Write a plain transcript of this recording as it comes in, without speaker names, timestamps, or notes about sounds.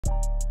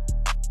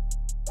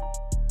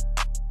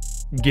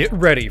Get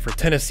ready for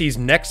Tennessee's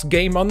next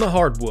game on the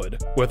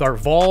hardwood with our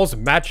Vols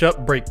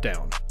matchup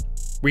breakdown.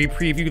 We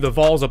preview the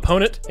Vols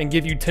opponent and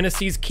give you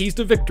Tennessee's keys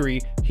to victory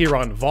here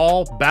on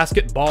Vol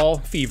Basketball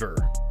Fever.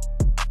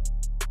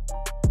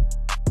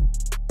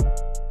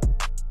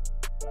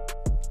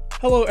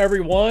 Hello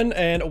everyone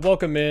and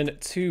welcome in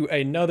to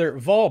another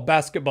Vol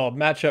Basketball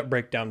matchup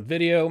breakdown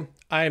video.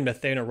 I am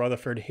Nathanael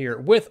Rutherford here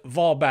with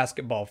Vol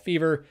Basketball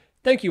Fever.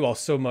 Thank you all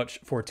so much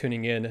for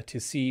tuning in to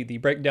see the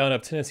breakdown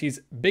of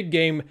Tennessee's big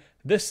game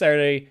this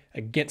Saturday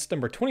against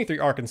number 23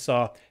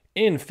 Arkansas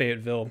in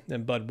Fayetteville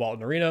in Bud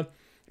Walton Arena.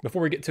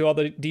 Before we get to all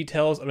the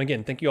details, and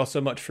again, thank you all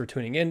so much for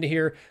tuning in to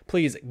here.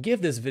 Please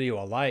give this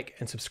video a like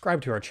and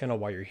subscribe to our channel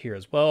while you're here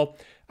as well.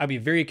 I'd be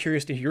very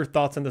curious to hear your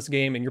thoughts on this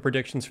game and your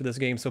predictions for this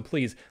game, so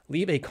please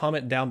leave a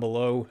comment down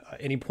below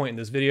at any point in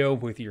this video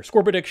with your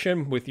score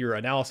prediction, with your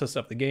analysis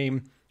of the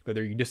game,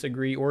 whether you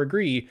disagree or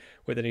agree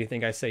with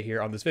anything I say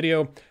here on this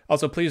video.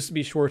 Also, please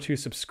be sure to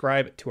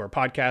subscribe to our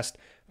podcast,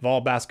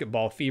 Vol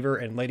Basketball Fever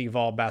and Lady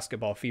Vol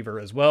Basketball Fever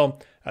as well.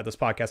 Those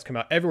podcasts come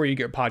out everywhere you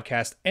get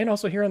podcasts and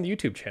also here on the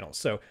YouTube channel.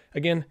 So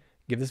again,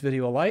 give this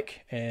video a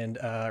like and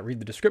read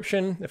the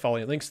description, follow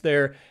any links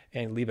there,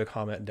 and leave a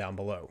comment down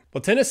below.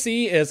 Well,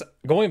 Tennessee is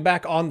going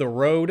back on the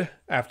road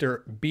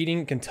after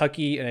beating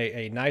Kentucky in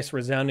a nice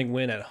resounding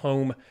win at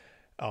home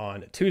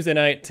on Tuesday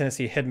night.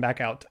 Tennessee heading back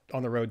out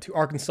on the road to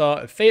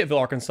Arkansas, Fayetteville,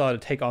 Arkansas, to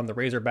take on the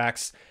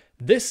Razorbacks.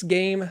 This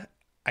game,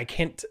 I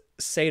can't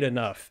say it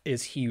enough,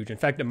 is huge. In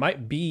fact, it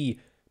might be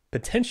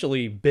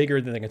potentially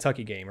bigger than the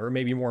Kentucky game, or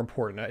maybe more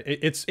important.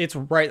 It's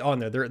right on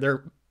there.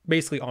 They're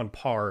basically on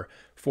par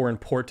for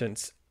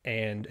importance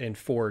and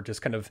for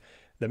just kind of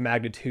the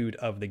magnitude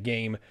of the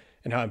game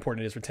and how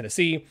important it is for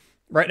Tennessee.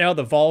 Right now,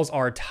 the Vols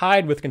are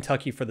tied with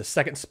Kentucky for the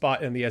second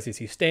spot in the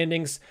SEC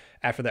standings.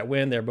 After that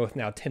win, they're both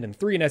now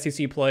 10-3 in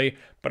SEC play,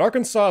 but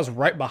Arkansas is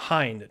right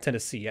behind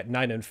Tennessee at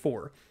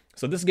 9-4.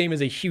 So this game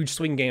is a huge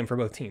swing game for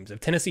both teams. If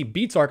Tennessee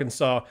beats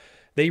Arkansas,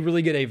 they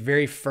really get a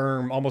very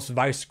firm, almost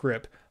vice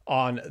grip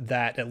on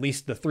that, at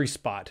least the 3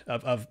 spot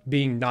of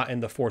being not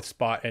in the 4th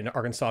spot and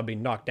Arkansas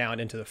being knocked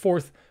down into the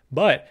 4th.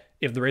 But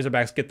if the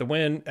Razorbacks get the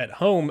win at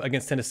home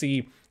against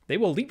Tennessee, they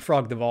will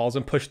leapfrog the Vols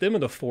and push them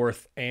into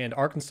 4th, and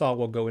Arkansas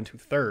will go into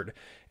 3rd.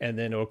 And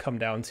then it will come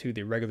down to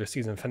the regular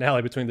season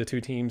finale between the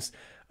two teams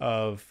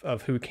of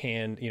who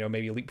can,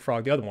 maybe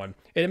leapfrog the other one.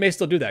 And it may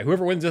still do that.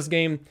 Whoever wins this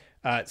game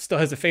still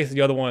has to face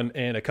the other one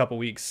in a couple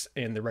weeks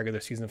in the regular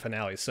season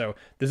finale. So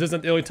this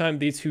isn't the only time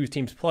these two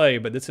teams play,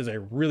 but this is a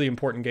really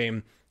important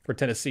game for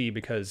Tennessee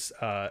because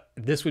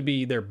this would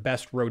be their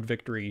best road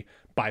victory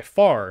by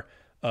far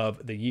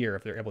of the year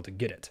if they're able to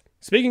get it.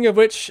 Speaking of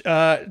which,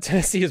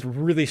 Tennessee has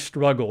really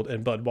struggled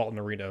in Bud Walton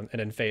Arena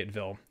and in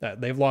Fayetteville.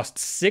 They've lost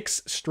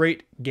 6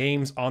 straight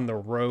games on the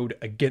road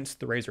against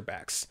the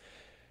Razorbacks.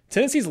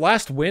 Tennessee's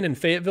last win in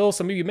Fayetteville,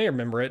 some of you may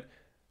remember it,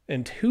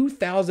 in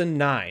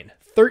 2009,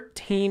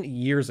 13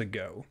 years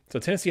ago. So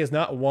Tennessee has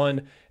not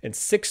won in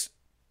 6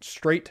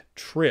 straight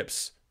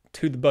trips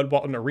to the Bud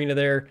Walton Arena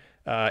there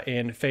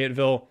in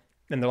Fayetteville,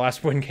 and the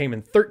last win came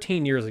in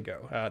 13 years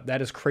ago.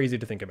 That is crazy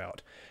to think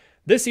about.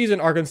 This season,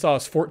 Arkansas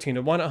is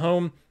 14-1 at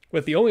home,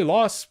 with the only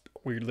loss,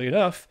 weirdly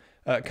enough,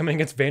 coming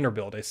against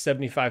Vanderbilt, a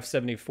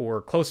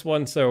 75-74 close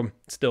one. So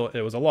still, it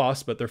was a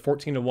loss, but they're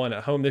 14-1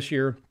 at home this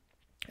year.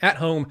 At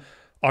home,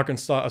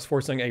 Arkansas is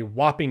forcing a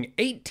whopping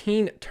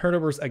 18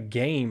 turnovers a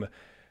game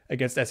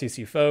against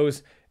SEC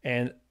foes.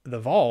 And the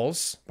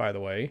Vols, by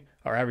the way,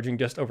 are averaging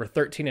just over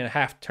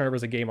 13.5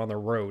 turnovers a game on the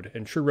road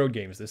in true road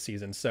games this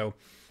season. So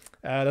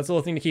that's a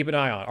little thing to keep an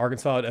eye on.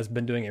 Arkansas has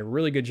been doing a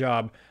really good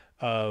job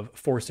of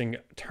forcing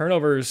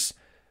turnovers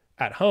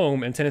at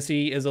home, and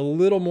Tennessee is a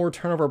little more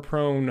turnover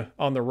prone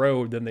on the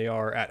road than they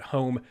are at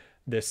home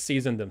this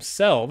season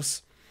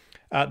themselves.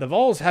 The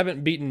Vols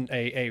haven't beaten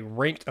a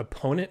ranked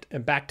opponent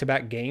in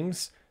back-to-back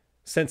games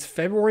since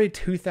February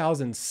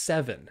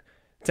 2007.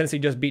 Tennessee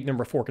just beat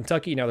number 4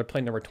 Kentucky. Now they're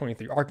playing number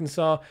 23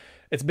 Arkansas.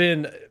 It's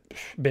been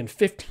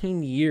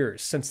 15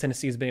 years since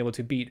Tennessee has been able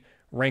to beat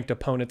ranked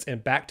opponents in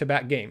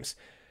back-to-back games.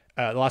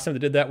 The last time they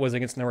did that was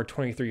against number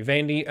 23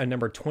 Vandy and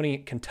number 20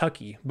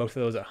 Kentucky, both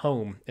of those at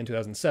home in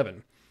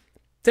 2007.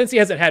 Tennessee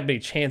hasn't had many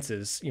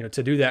chances,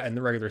 to do that in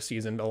the regular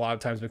season, a lot of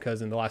times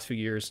because in the last few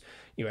years,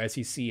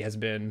 SEC has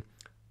been,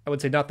 I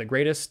would say, not the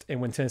greatest.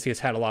 And when Tennessee has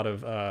had a lot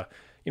of,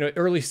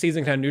 early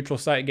season kind of neutral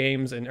site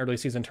games and early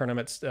season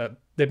tournaments,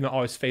 they've not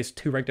always faced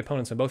 2 ranked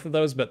opponents in both of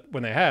those. But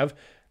when they have,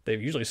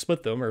 they've usually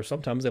split them, or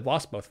sometimes they've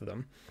lost both of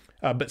them.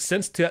 But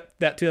since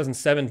that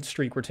 2007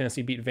 streak where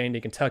Tennessee beat Vandy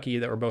and Kentucky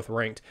that were both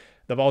ranked,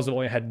 the Vols have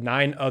only had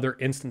 9 other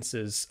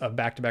instances of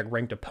back-to-back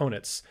ranked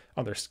opponents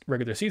on their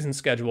regular season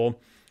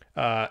schedule.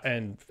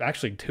 And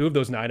actually 2 of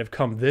those 9 have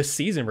come this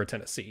season for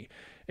Tennessee,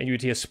 and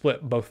UT has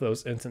split both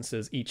those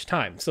instances each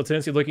time. So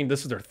Tennessee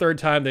this is their 3rd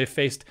time they've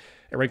faced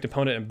a ranked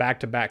opponent in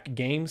back-to-back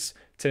games.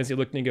 Tennessee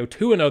looking to go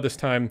 2-0 this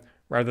time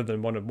rather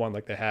than 1-1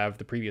 like they have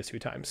the previous 2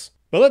 times.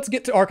 But let's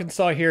get to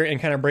Arkansas here and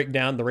kind of break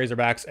down the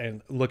Razorbacks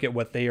and look at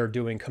what they are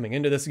doing coming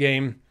into this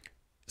game.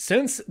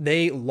 Since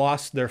they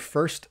lost their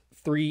first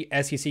 3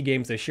 SEC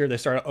games this year. They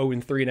started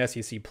 0-3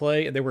 in SEC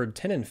play. They were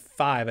 10-5,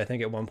 I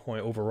think, at one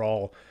point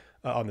overall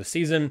on the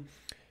season.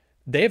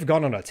 They've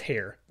gone on a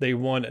tear. They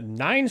won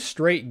 9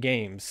 straight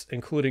games,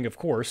 including, of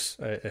course,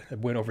 a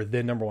win over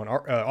then number 1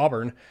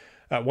 Auburn.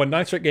 Won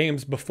 9 straight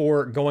games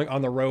before going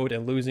on the road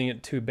and losing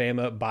it to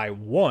Bama by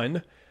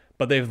 1.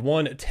 But they've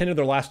won 10 of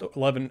their last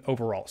 11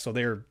 overall. So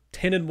they're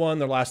 10-1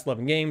 their last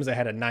 11 games. They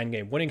had a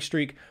 9-game winning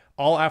streak,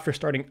 all after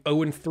starting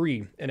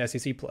 0-3 in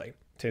SEC play.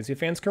 Tennessee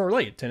fans can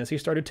relate. Tennessee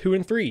started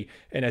 2-3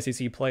 in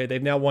SEC play.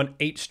 They've now won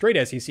 8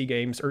 straight SEC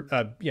games,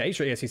 8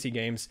 straight SEC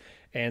games,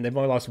 and they've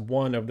only lost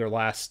one of their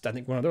last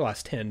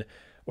 10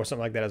 or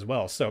something like that as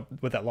well. So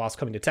with that loss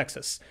coming to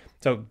Texas.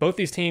 So both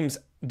these teams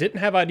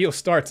didn't have ideal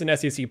starts in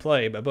SEC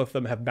play, but both of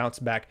them have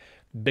bounced back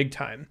big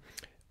time.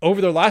 Over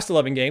their last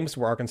 11 games,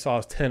 where Arkansas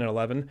is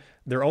 10-11,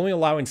 they're only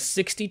allowing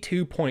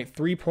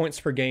 62.3 points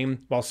per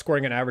game while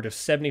scoring an average of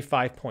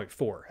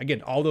 75.4.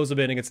 Again, all those have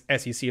been against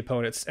SEC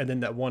opponents, and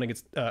then that one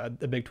against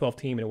the Big 12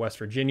 team in West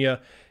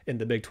Virginia in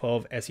the Big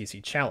 12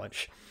 SEC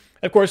Challenge.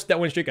 Of course, that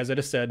win streak, as I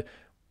just said,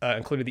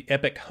 included the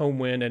epic home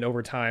win in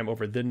overtime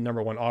over then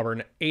number 1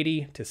 Auburn,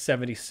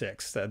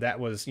 80-76. That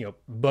was,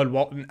 Bud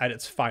Walton at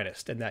its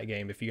finest in that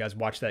game. If you guys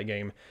watched that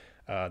game,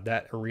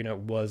 that arena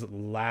was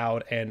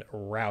loud and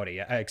rowdy.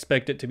 I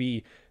expect it to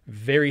be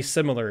very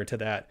similar to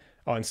that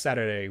on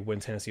Saturday when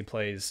Tennessee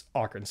plays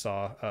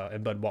Arkansas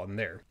and Bud Walton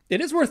there.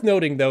 It is worth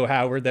noting, though,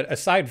 however, that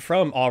aside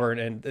from Auburn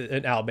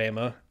and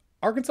Alabama,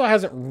 Arkansas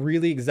hasn't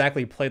really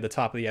exactly played the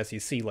top of the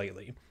SEC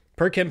lately.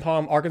 Per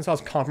KenPom,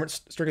 Arkansas's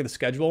conference strength of the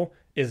schedule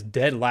is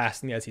dead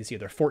last in the SEC.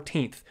 They're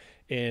 14th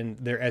in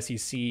their SEC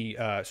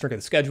strength of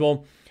the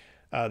schedule.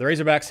 The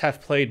Razorbacks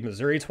have played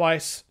Missouri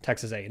twice,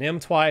 Texas A&M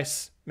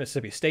twice,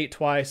 Mississippi State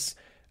twice,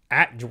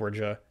 at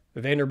Georgia,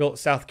 Vanderbilt,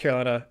 South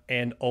Carolina,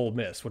 and Ole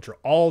Miss, which are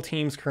all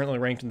teams currently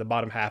ranked in the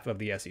bottom half of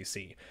the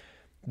SEC.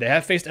 They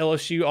have faced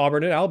LSU,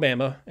 Auburn, and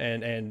Alabama,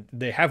 and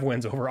they have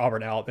wins over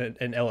Auburn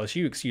and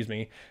LSU, excuse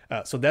me.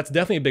 So that's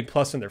definitely a big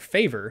plus in their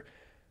favor.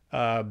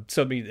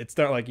 So I mean, it's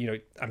not like,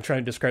 I'm trying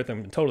to discredit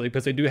them totally,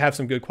 because they do have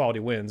some good quality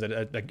wins. And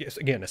I guess,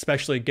 again,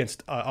 especially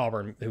against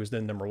Auburn, who was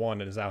then number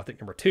 1 and is now, I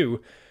think, number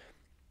 2.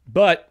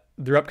 But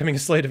their upcoming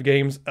slate of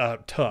games,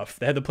 tough.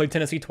 They had to play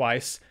Tennessee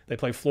twice. They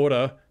play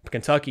Florida,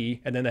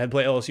 Kentucky, and then they had to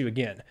play LSU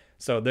again.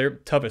 So their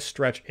toughest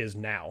stretch is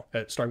now.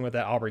 Starting with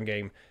that Auburn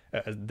game,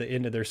 the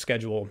end of their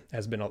schedule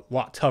has been a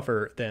lot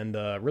tougher than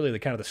the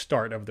kind of the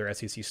start of their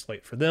SEC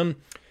slate for them.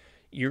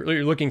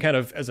 You're looking kind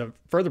of as a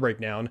further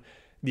breakdown.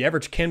 The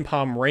average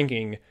KenPom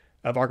ranking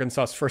of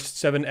Arkansas's first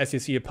 7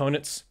 SEC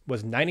opponents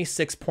was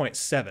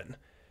 96.7.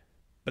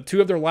 But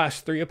 2 of their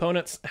last 3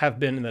 opponents have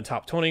been in the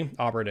top 20,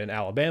 Auburn and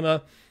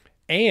Alabama.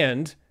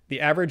 And the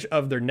average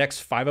of their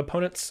next 5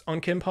 opponents on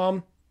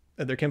KenPom,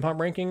 their KenPom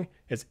ranking,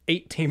 is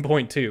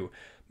 18.2.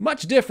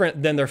 Much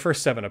different than their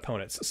first 7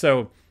 opponents.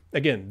 So,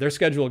 again, their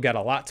schedule got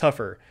a lot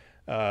tougher.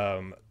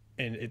 And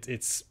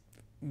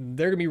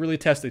they're going to be really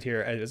tested here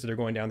as they're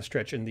going down the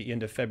stretch in the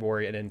end of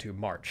February and into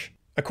March.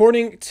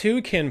 According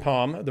to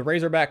KenPom, the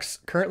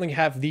Razorbacks currently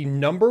have the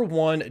number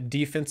 1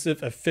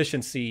 defensive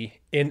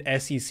efficiency in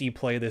SEC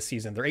play this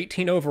season. They're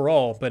 18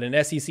 overall, but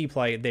in SEC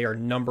play, they are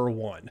number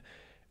 1.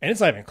 And it's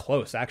not even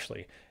close,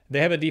 actually. They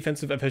have a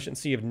defensive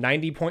efficiency of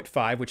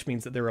 90.5, which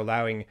means that they're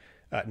allowing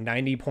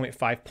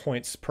 90.5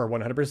 points per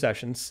 100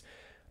 possessions.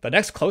 The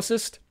next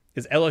closest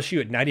is LSU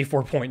at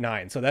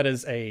 94.9. So that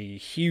is a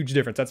huge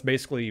difference. That's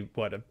basically,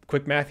 a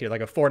quick math here,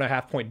 like a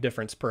 4.5 point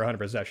difference per 100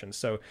 possessions.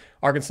 So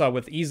Arkansas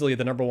with easily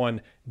the number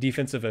 1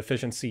 defensive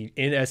efficiency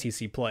in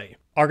SEC play.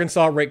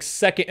 Arkansas ranks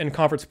 2nd in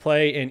conference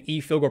play in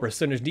field goal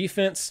percentage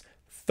defense,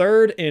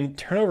 3rd in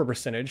turnover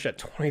percentage at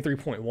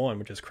 23.1,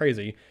 which is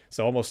crazy.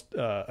 So almost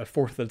a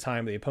fourth of the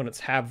time the opponents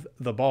have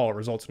the ball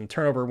results in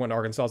turnover when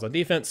Arkansas is on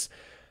defense.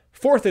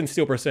 4th in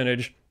steal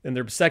percentage, and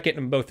they're 2nd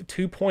in both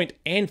 2-point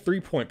and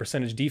 3-point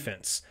percentage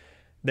defense.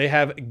 They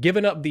have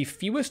given up the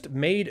fewest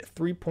made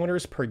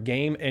 3-pointers per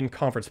game in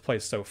conference play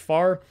so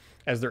far,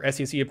 as their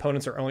SEC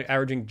opponents are only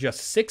averaging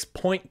just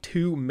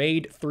 6.2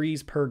 made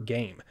threes per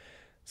game.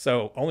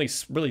 So only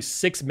really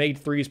 6 made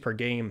threes per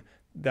game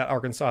that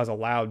Arkansas has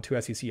allowed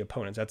to SEC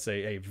opponents. That's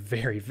a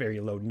very, very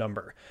low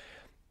number.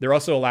 They're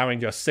also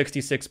allowing just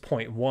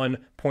 66.1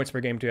 points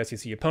per game to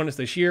SEC opponents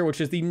this year, which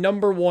is the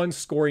number 1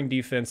 scoring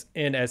defense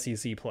in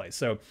SEC play.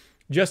 So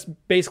just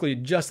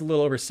a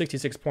little over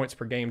 66 points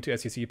per game to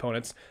SEC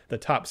opponents, the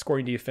top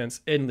scoring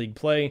defense in league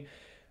play.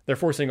 They're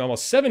forcing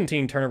almost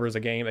 17 turnovers a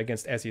game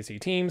against SEC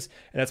teams,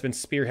 and that's been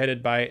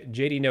spearheaded by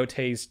J.D.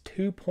 Notae's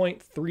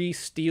 2.3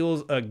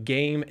 steals a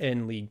game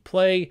in league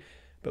play.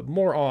 But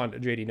more on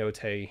J.D.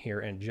 Notae here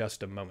in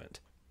just a moment.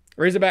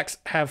 Razorbacks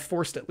have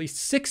forced at least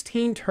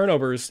 16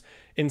 turnovers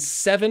in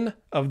 7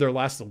 of their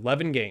last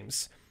 11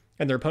 games,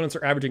 and their opponents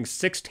are averaging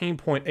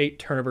 16.8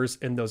 turnovers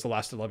in those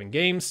last 11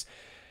 games.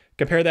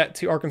 Compare that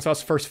to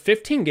Arkansas's first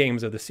 15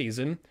 games of the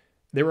season.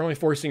 They were only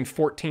forcing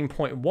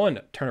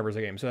 14.1 turnovers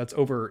a game, so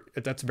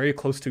that's very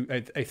close to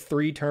a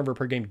 3 turnover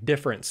per game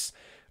difference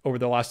over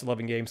the last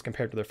 11 games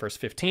compared to their first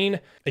 15.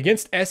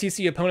 Against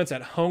SEC opponents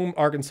at home,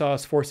 Arkansas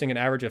is forcing an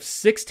average of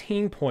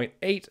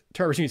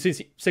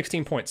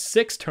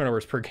 16.6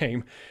 turnovers per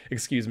game,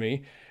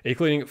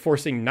 including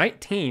forcing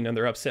 19 on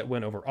their upset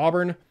win over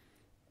Auburn.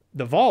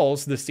 The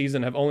Vols this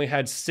season have only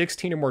had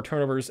 16 or more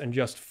turnovers in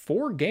just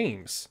 4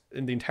 games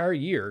in the entire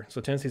year.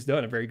 So Tennessee's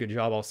done a very good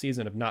job all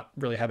season of not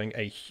really having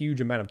a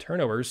huge amount of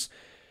turnovers.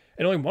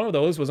 And only one of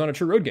those was on a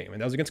true road game,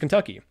 and that was against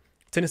Kentucky.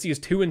 Tennessee is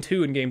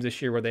 2-2 in games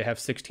this year where they have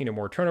 16 or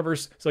more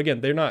turnovers. So again,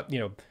 they're not, they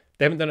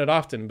haven't done it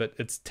often, but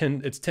it's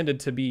tended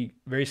to be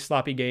very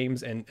sloppy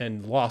games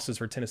and losses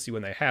for Tennessee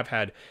when they have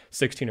had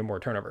 16 or more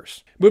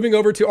turnovers. Moving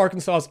over to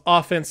Arkansas's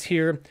offense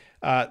here,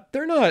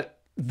 they're not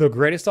the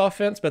greatest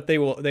offense, but they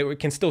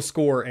can still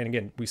score. And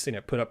again, we've seen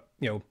it put up,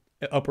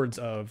 upwards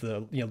of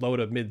the low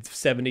to mid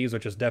 70s,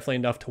 which is definitely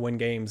enough to win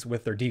games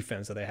with their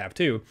defense that they have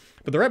too.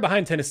 But they're right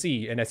behind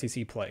Tennessee in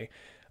SEC play.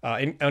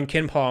 On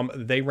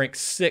KenPom, they rank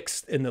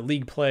 6th in the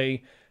league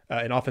play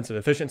in offensive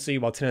efficiency,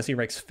 while Tennessee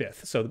ranks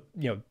 5th. So,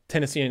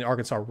 Tennessee and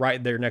Arkansas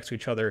right there next to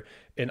each other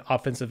in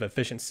offensive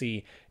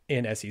efficiency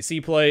in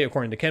SEC play,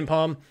 according to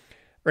KenPom.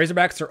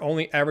 Razorbacks are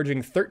only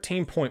averaging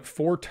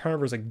 13.4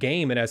 turnovers a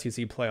game in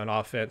SEC play on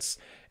offense,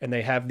 and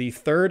they have the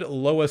 3rd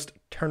lowest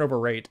turnover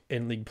rate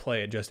in league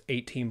play at just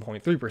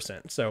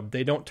 18.3%. So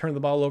they don't turn the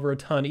ball over a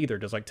ton either,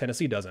 just like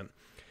Tennessee doesn't.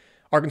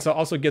 Arkansas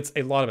also gets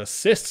a lot of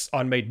assists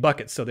on made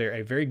buckets, so they're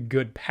a very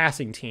good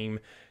passing team,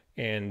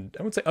 and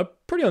I would say a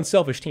pretty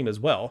unselfish team as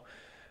well.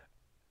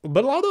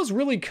 But a lot of those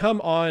really come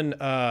on,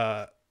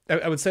 I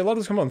would say a lot of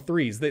those come on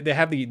threes. They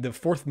have the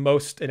 4th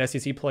most in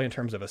SEC play in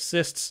terms of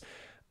assists,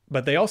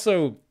 but they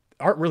also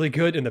aren't really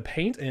good in the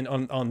paint and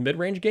on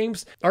mid-range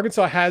games.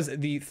 Arkansas has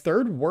the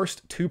 3rd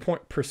worst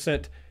 2-point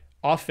percent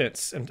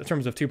offense in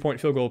terms of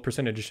 2-point field goal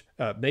percentage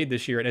made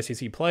this year in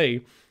SEC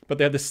play, but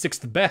they have the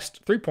 6th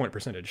best 3-point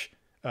percentage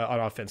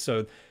on offense.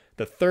 So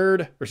the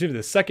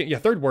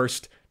 3rd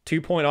worst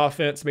 2-point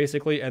offense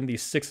basically, and the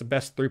 6th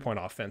best 3-point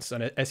offense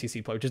on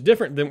SEC play, which is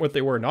different than what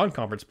they were in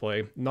non-conference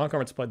play.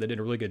 Non-conference play, they did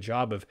a really good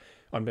job of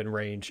on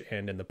mid-range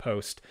and in the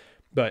post.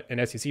 But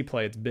in SEC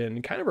play, it's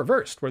been kind of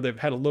reversed, where they've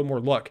had a little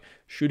more luck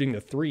shooting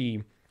the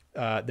 3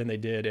 than they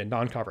did in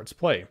non-conference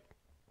play.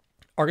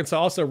 Arkansas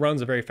also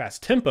runs a very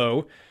fast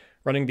tempo,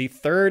 running the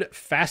 3rd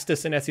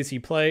fastest in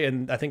SEC play,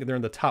 and I think they're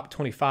in the top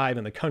 25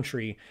 in the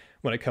country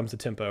when it comes to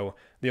tempo.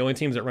 The only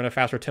teams that run a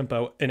faster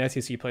tempo in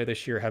SEC play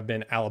this year have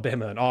been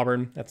Alabama and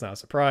Auburn. That's not a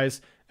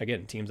surprise.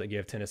 Again, teams that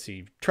give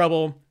Tennessee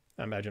trouble.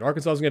 I imagine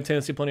Arkansas is going to give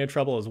Tennessee plenty of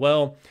trouble as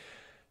well.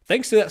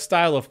 Thanks to that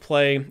style of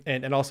play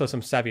and also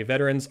some savvy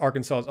veterans,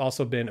 Arkansas has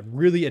also been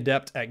really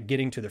adept at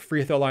getting to the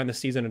free throw line this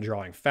season and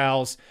drawing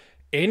fouls.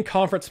 In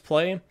conference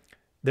play,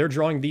 they're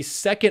drawing the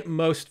 2nd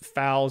most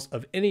fouls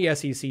of any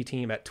SEC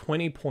team at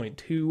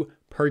 20.2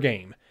 per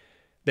game.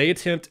 They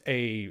attempt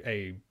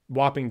a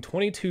whopping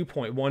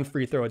 22.1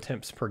 free throw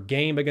attempts per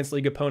game against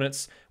league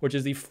opponents, which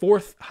is the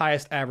 4th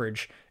highest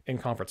average in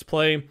conference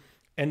play.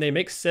 And they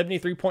make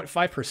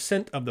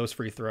 73.5% of those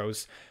free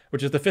throws,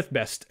 which is the 5th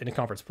best in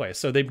conference play.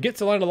 So they get to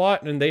the line a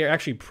lot, and they are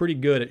actually pretty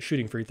good at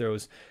shooting free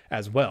throws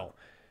as well.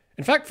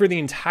 In fact, for the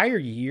entire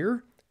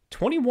year,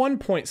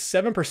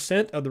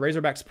 21.7% of the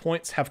Razorbacks'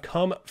 points have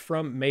come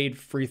from made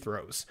free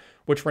throws,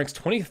 which ranks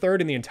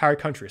 23rd in the entire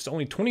country. So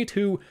only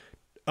 22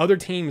 other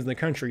teams in the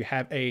country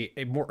have a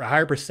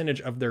higher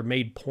percentage of their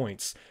made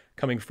points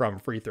coming from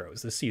free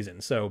throws this season.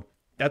 So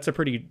that's a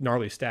pretty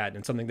gnarly stat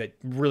and something that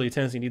really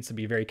Tennessee needs to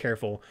be very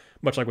careful.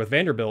 Much like with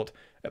Vanderbilt,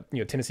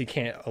 Tennessee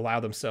can't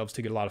allow themselves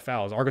to get a lot of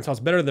fouls. Arkansas is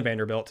better than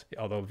Vanderbilt,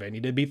 although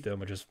Vandy did beat them,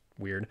 which is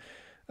weird.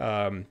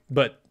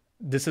 But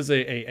this is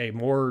a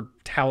more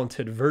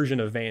talented version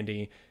of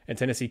Vandy, and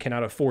Tennessee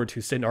cannot afford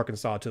to send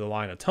Arkansas to the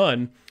line a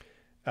ton.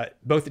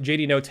 Both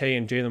J.D. Notte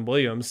and Jalen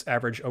Williams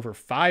average over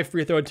 5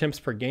 free throw attempts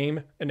per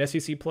game in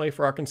SEC play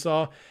for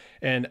Arkansas,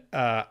 and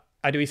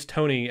Iduis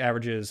Tony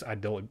averages, I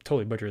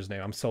totally butchered his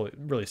name, I'm so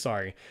really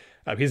sorry.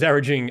 He's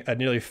averaging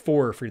nearly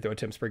 4 free throw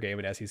attempts per game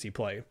in SEC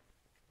play.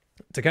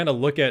 To kind of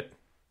look at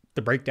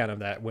the breakdown of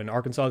that, when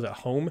Arkansas is at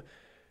home,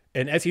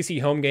 in SEC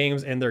home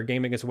games and their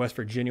game against West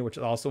Virginia, which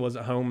also was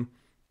at home,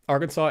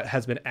 Arkansas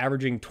has been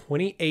averaging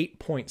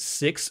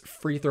 28.6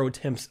 free throw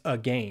attempts a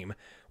game,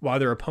 while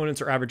their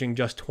opponents are averaging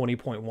just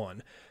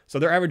 20.1. So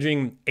they're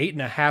averaging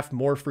 8.5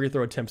 more free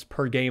throw attempts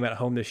per game at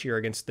home this year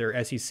against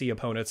their SEC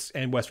opponents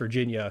and West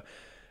Virginia.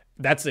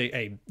 That's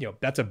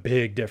that's a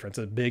big difference,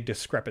 a big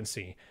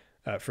discrepancy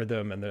for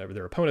them and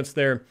their opponents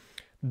there.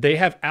 They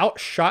have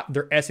outshot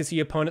their SEC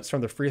opponents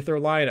from the free throw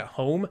line at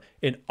home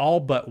in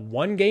all but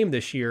one game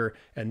this year,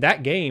 and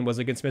that game was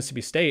against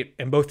Mississippi State,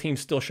 and both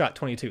teams still shot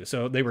 22,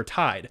 so they were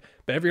tied.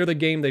 But every other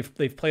game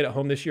they've played at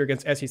home this year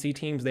against SEC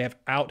teams, they have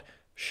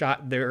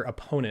outshot their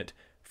opponent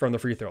from the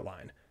free throw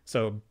line.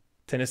 So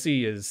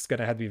Tennessee is going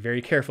to have to be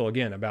very careful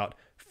again about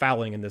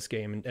fouling in this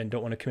game and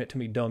don't want to commit too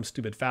many dumb,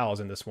 stupid fouls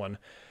in this one.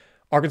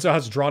 Arkansas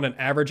has drawn an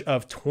average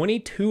of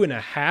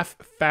 22.5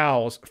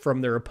 fouls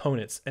from their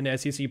opponents in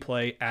SEC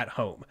play at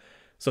home.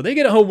 So they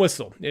get a home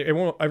whistle.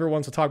 Everyone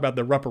wants to talk about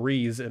the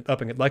referees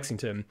up in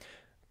Lexington.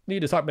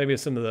 need to talk maybe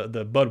some of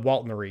the Bud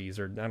Walton Arenas,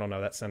 or I don't know,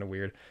 that sounded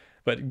weird.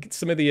 But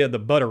some of the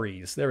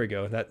butteries, there we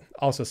go. That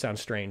also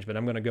sounds strange, but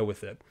I'm going to go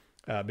with it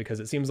because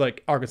it seems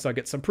like Arkansas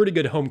gets some pretty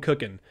good home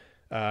cooking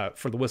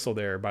for the whistle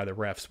there by the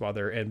refs while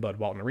they're in Bud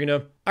Walton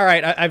Arena. All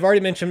right, I've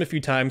already mentioned him a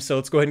few times, so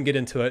let's go ahead and get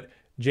into it.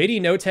 J.D.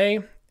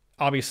 Notae,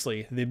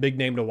 obviously the big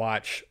name to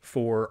watch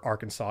for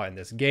Arkansas in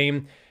this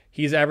game.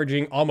 He's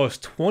averaging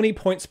almost 20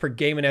 points per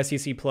game in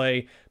SEC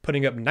play,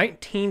 putting up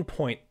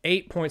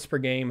 19.8 points per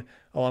game,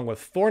 along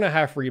with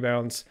 4.5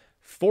 rebounds,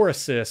 4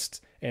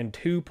 assists, and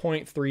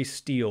 2.3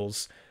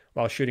 steals,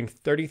 while shooting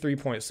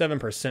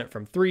 33.7%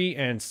 from 3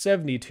 and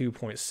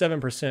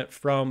 72.7%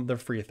 from the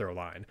free throw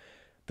line.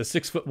 The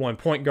 6'1"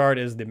 point guard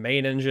is the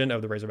main engine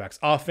of the Razorbacks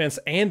offense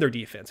and their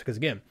defense, because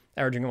again,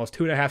 averaging almost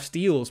 2.5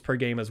 steals per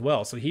game as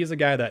well. So he's a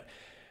guy that,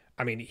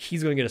 I mean,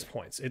 he's going to get his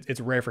points.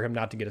 It's rare for him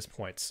not to get his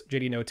points.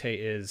 J.D. Notae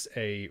is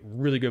a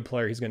really good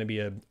player. He's going to be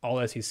an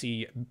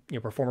all-SEC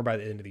performer by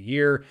the end of the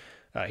year.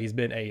 He's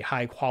been a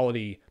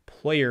high-quality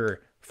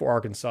player for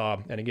Arkansas,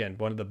 and again,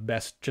 one of the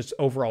best just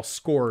overall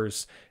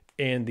scorers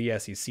in the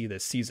SEC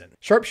this season.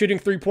 Sharpshooting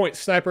three-point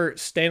sniper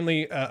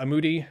Stanley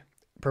Amudi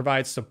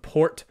provides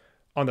support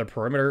on the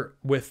perimeter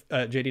with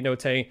J.D.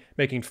 Notae,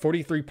 making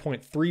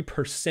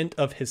 43.3%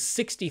 of his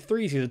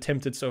 63s he's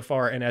attempted so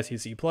far in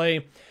SEC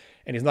play,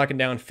 and he's knocking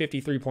down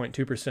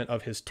 53.2%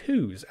 of his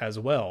twos as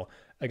well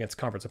against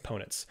conference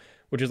opponents,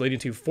 which is leading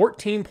to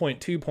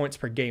 14.2 points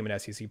per game in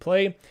SEC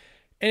play.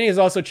 And he's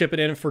also chipping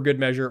in, for good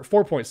measure,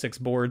 4.6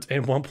 boards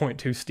and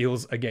 1.2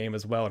 steals a game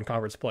as well in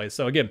conference play.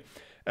 So again,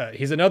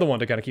 he's another one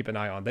to kind of keep an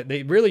eye on.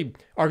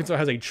 Arkansas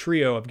has a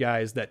trio of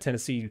guys that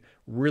Tennessee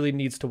really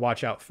needs to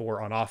watch out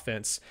for on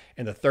offense.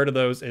 And the third of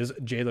those is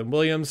Jalen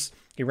Williams.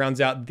 He rounds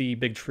out the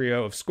big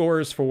trio of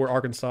scorers for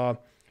Arkansas.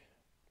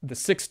 The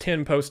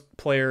 6'10" post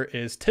player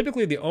is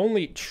typically the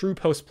only true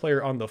post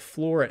player on the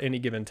floor at any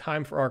given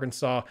time for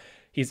Arkansas.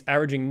 He's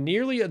averaging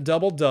nearly a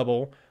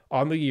double-double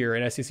on the year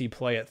in SEC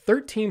play at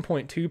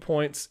 13.2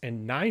 points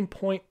and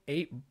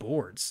 9.8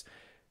 boards.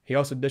 He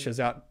also dishes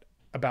out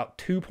about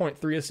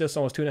 2.3 assists,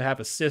 almost 2.5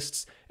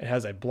 assists, and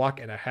has a block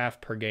and a half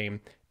per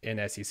game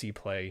in SEC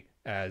play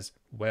as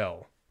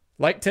well.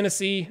 Like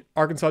Tennessee,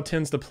 Arkansas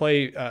tends to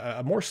play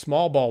a more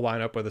small ball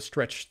lineup with a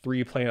stretch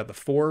 3 playing at the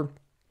 4.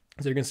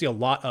 So you're going to see a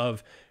lot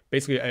of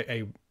basically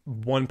a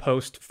one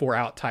post, 4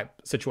 out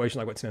type situation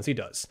like what Tennessee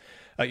does.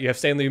 You have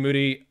Stanley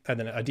Moody and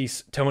then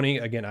Adis Toney.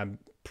 Again, I'm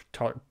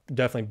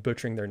definitely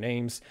butchering their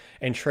names.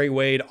 And Trey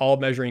Wade, all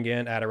measuring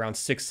in at around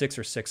 6'6"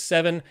 or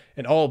 6'7",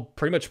 and all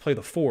pretty much play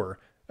the 4.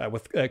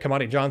 With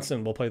Kamani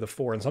Johnson will play the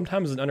 4, and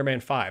sometimes an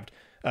underman 5.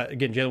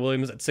 Again, Jalen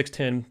Williams at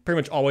 6'10", pretty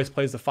much always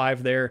plays the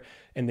 5 there.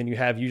 And then you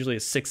have usually a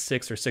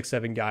 6'6" or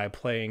 6'7" guy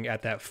playing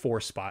at that 4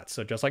 spot.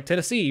 So just like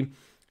Tennessee,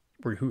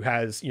 who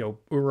has,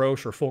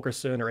 Urosh or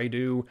Fulkerson or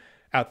Adu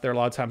out there a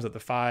lot of times at the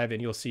 5,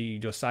 and you'll see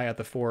Josiah at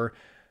the 4.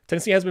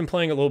 Tennessee has been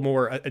playing a little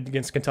more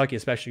against Kentucky,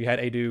 especially. You had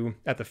Adu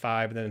at the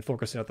 5 and then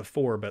Fulkerson at the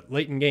 4. But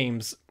late in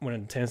games,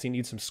 when Tennessee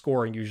needs some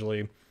scoring,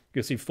 usually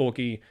you'll see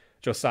Fulke,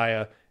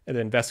 Josiah, and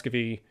then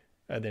Vescovy,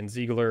 and then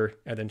Ziegler,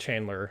 and then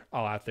Chandler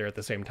all out there at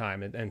the same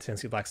time. And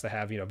Tennessee likes to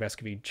have,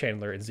 Vescovy,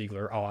 Chandler, and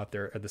Ziegler all out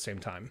there at the same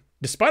time.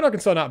 Despite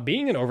Arkansas not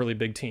being an overly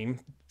big team,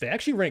 they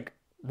actually rank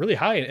really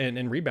high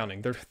in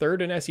rebounding. They're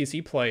third in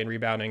SEC play in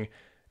rebounding,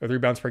 with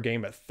rebounds per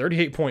game at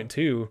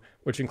 38.2,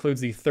 which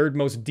includes the third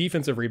most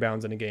defensive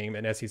rebounds in a game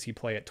in SEC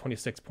play at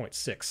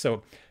 26.6.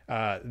 So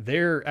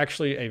they're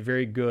actually a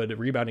very good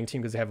rebounding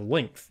team because they have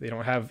length. They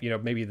don't have,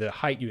 maybe the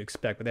height you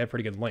expect, but they have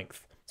pretty good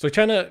length. So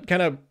kind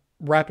of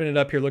wrapping it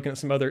up here, looking at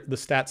some the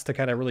stats to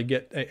kind of really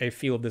get a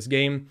feel of this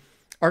game.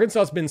 Arkansas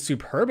has been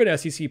superb in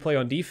SEC play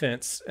on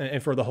defense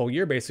and for the whole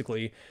year,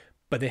 basically,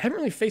 but they haven't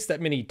really faced that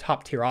many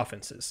top-tier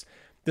offenses.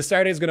 This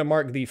Saturday is going to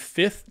mark the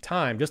 5th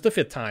time, just the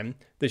 5th time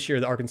this year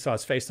that Arkansas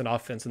has faced an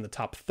offense in the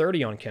top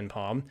 30 on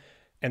KenPom,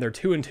 and they're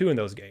 2-2 in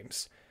those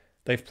games.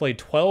 They've played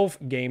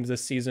 12 games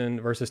this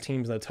season versus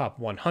teams in the top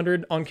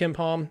 100 on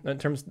KenPom in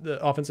terms of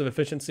the offensive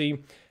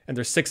efficiency, and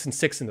they're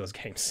 6-6 in those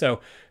games.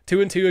 So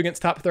 2-2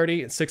 against top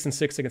 30 and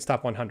 6-6 against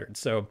top 100.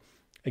 So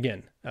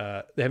again,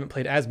 they haven't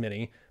played as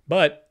many,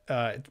 but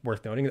it's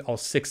worth noting that all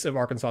 6 of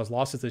Arkansas's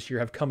losses this year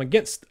have come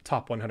against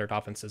top 100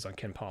 offenses on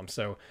KenPom.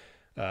 So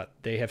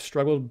they have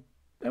struggled,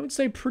 I would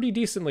say, pretty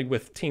decently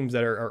with teams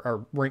that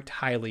are ranked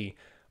highly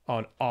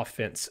on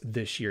offense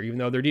this year. Even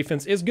though their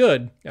defense is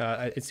good,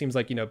 it seems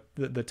like,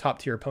 the top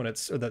tier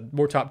opponents, or the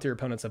more top tier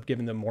opponents, have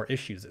given them more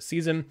issues this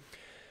season.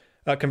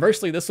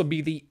 Conversely, this will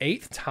be the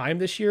 8th time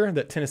this year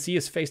that Tennessee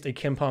has faced a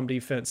KenPom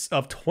defense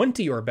of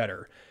 20 or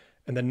better,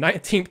 and the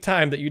 19th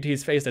time that UT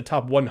has faced a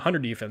top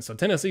 100 defense. So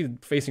Tennessee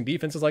facing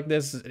defenses like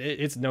this,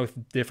 it's no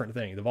different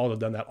thing. The Vols have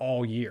done that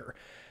all year.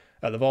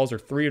 The Vols are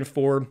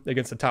 3-4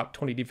 against the top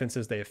 20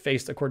 defenses they have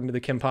faced, according to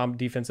the KenPom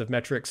defensive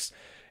metrics,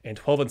 and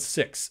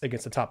 12-6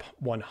 against the top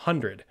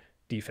 100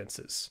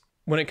 defenses.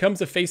 When it comes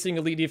to facing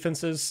elite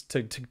defenses,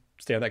 to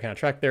stay on that kind of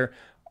track there,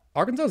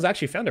 Arkansas has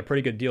actually found a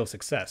pretty good deal of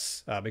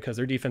success because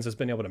their defense has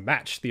been able to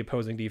match the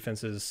opposing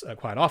defenses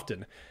quite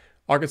often.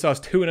 Arkansas is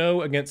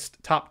 2-0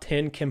 against top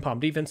 10 KenPom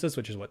defenses,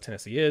 which is what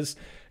Tennessee is,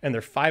 and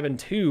they're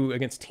 5-2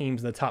 against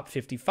teams in the top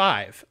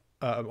 55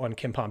 on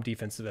KenPom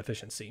defensive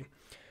efficiency.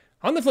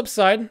 On the flip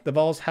side, the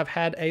Vols have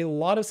had a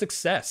lot of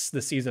success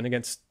this season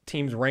against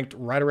teams ranked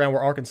right around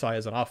where Arkansas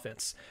is on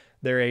offense.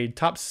 They're a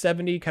top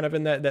 70, kind of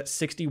in that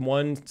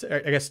 61,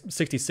 I guess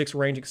 66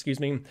 range,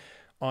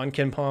 on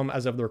KenPom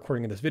as of the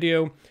recording of this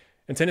video.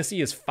 And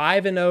Tennessee is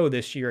 5-0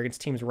 this year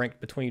against teams ranked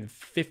between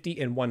 50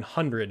 and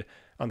 100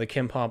 on the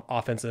KenPom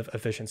offensive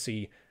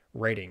efficiency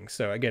rating.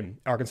 So again,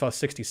 Arkansas is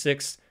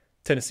 66.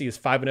 Tennessee is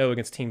 5-0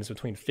 against teams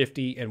between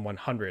 50 and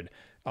 100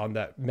 on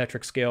that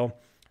metric scale.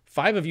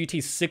 5 of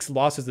UT's 6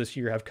 losses this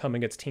year have come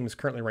against teams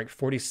currently ranked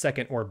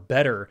 42nd or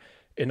better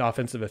in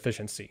offensive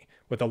efficiency,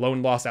 with a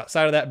lone loss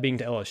outside of that being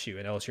to LSU,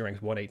 and LSU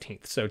ranks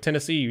 118th. So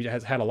Tennessee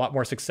has had a lot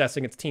more success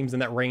against teams in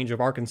that range of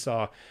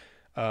Arkansas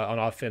on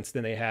offense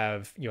than they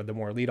have, the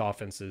more elite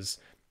offenses.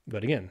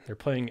 But again, they're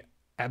playing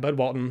at Bud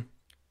Walton,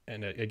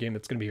 and a game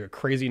that's going to be a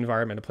crazy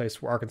environment, a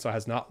place where Arkansas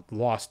has not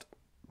lost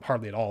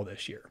hardly at all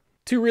this year.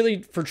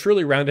 To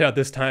truly round it out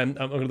this time,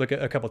 I'm going to look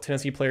at a couple of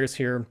Tennessee players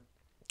here.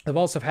 I've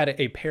also had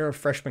a pair of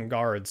freshman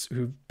guards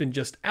who've been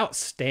just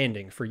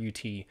outstanding for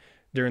UT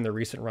during the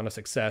recent run of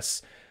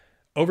success.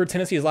 Over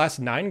Tennessee's last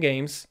 9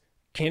 games,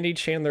 Kennedy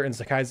Chandler and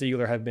Zakai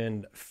Ziegler have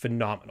been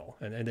phenomenal,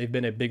 and they've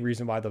been a big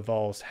reason why the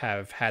Vols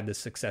have had the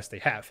success they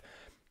have.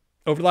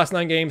 Over the last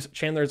 9 games,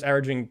 Chandler is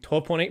averaging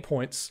 12.8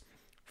 points,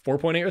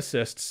 4.8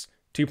 assists,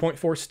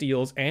 2.4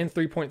 steals, and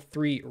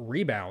 3.3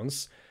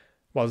 rebounds,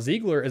 while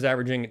Ziegler is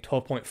averaging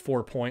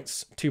 12.4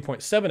 points,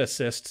 2.7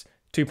 assists,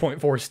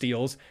 2.4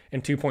 steals,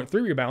 and 2.3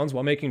 rebounds,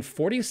 while making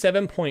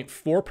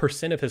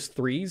 47.4% of his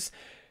threes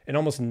and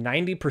almost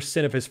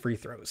 90% of his free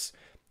throws.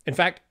 In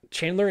fact,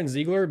 Chandler and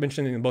Ziegler,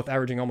 mentioning them both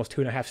averaging almost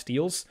 2.5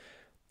 steals,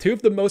 2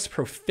 of the most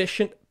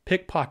proficient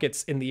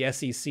pickpockets in the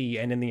SEC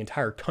and in the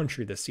entire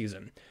country this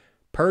season.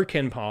 Per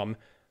KenPom,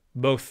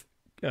 both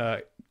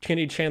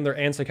Kennedy Chandler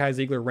and Zakai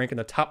Ziegler rank in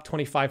the top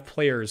 25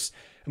 players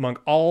among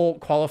all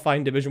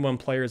qualifying Division I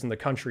players in the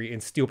country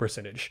in steal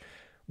percentage,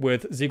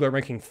 with Ziegler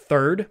ranking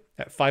 3rd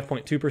at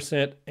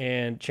 5.2%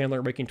 and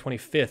Chandler ranking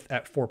 25th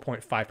at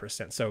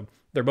 4.5%. So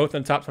they're both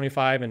in the top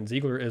 25, and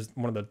Ziegler is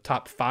one of the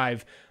top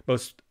 5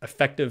 most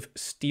effective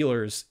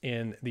stealers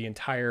in the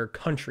entire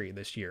country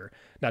this year.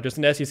 Not just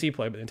in SEC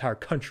play, but the entire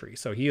country.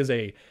 So he is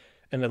an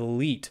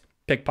elite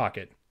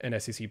pickpocket in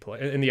SEC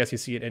play, in the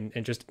SEC,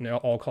 and just in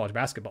all college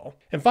basketball.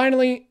 And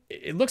finally,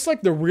 it looks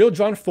like the real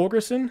John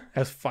Fulkerson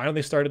has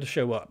finally started to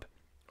show up.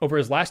 Over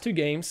his last 2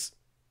 games,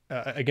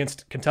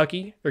 against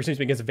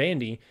against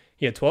Vandy,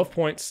 he had 12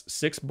 points,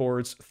 6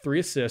 boards, 3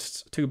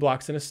 assists, 2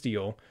 blocks, and a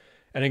steal.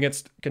 And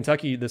against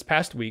Kentucky this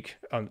past week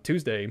on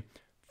Tuesday,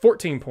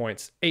 14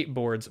 points, 8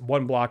 boards,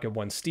 1 block, and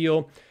 1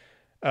 steal.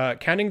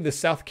 Counting the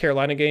South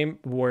Carolina game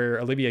where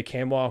Olivier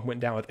Camwa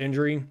went down with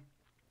injury,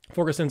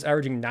 Fulkerson's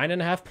averaging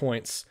 9.5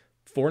 points,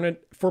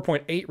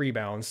 4.8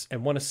 rebounds,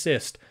 and 1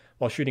 assist,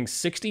 while shooting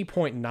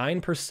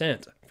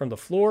 60.9% from the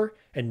floor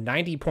and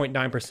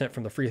 90.9%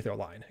 from the free throw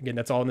line. Again,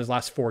 that's all in his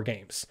last 4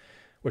 games,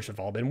 which have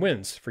all been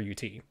wins for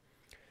UT.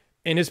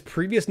 In his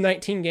previous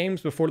 19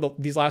 games before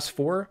these last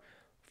 4,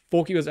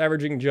 Fulke was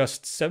averaging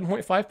just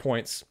 7.5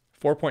 points,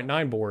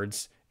 4.9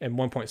 boards, and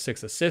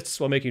 1.6 assists,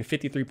 while making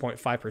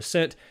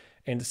 53.5%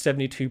 and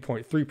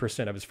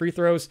 72.3% of his free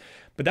throws.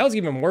 But that was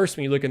even worse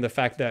when you look at the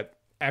fact that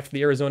after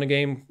the Arizona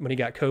game, when he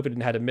got COVID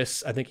and had to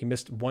miss, I think he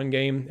missed 1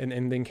 game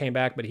and then came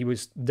back, but he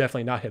was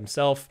definitely not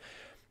himself.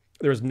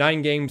 There was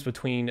 9 games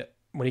between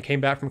when he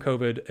came back from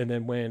COVID and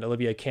then when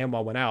Olivier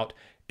Camwa went out.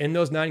 In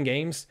those 9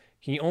 games,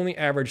 he only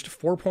averaged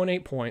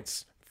 4.8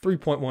 points,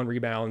 3.1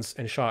 rebounds,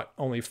 and shot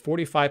only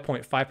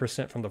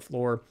 45.5% from the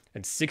floor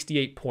and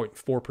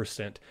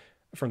 68.4%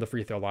 from the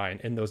free throw line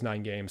in those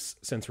 9 games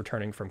since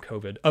returning from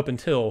COVID, up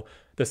until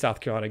the South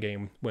Carolina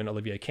game when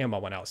Olivier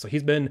Camwa went out. So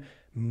he's been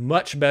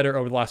much better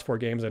over the last 4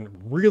 games and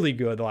really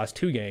good the last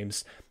 2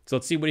 games. So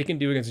let's see what he can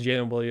do against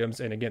Jalen Williams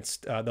and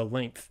against the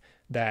length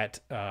that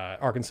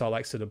Arkansas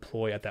likes to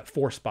deploy at that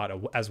 4 spot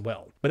as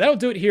well. But that'll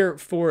do it here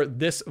for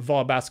this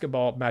Vol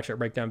basketball matchup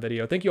breakdown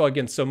video. Thank you all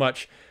again so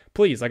much.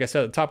 Please, like I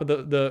said at the top of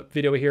the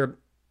video here,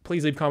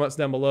 please leave comments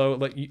down below.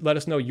 Let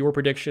us know your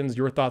predictions,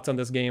 your thoughts on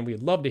this game.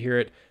 We'd love to hear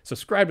it.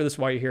 Subscribe to this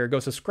while you're here. Go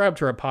subscribe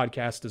to our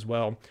podcast as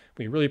well.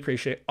 We really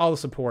appreciate all the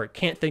support.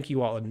 Can't thank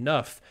you all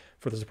enough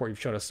for the support you've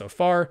shown us so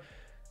far.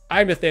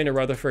 I'm Nathanael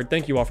Rutherford.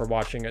 Thank you all for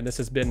watching, and this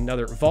has been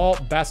another Vol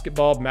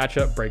basketball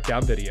matchup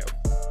breakdown video.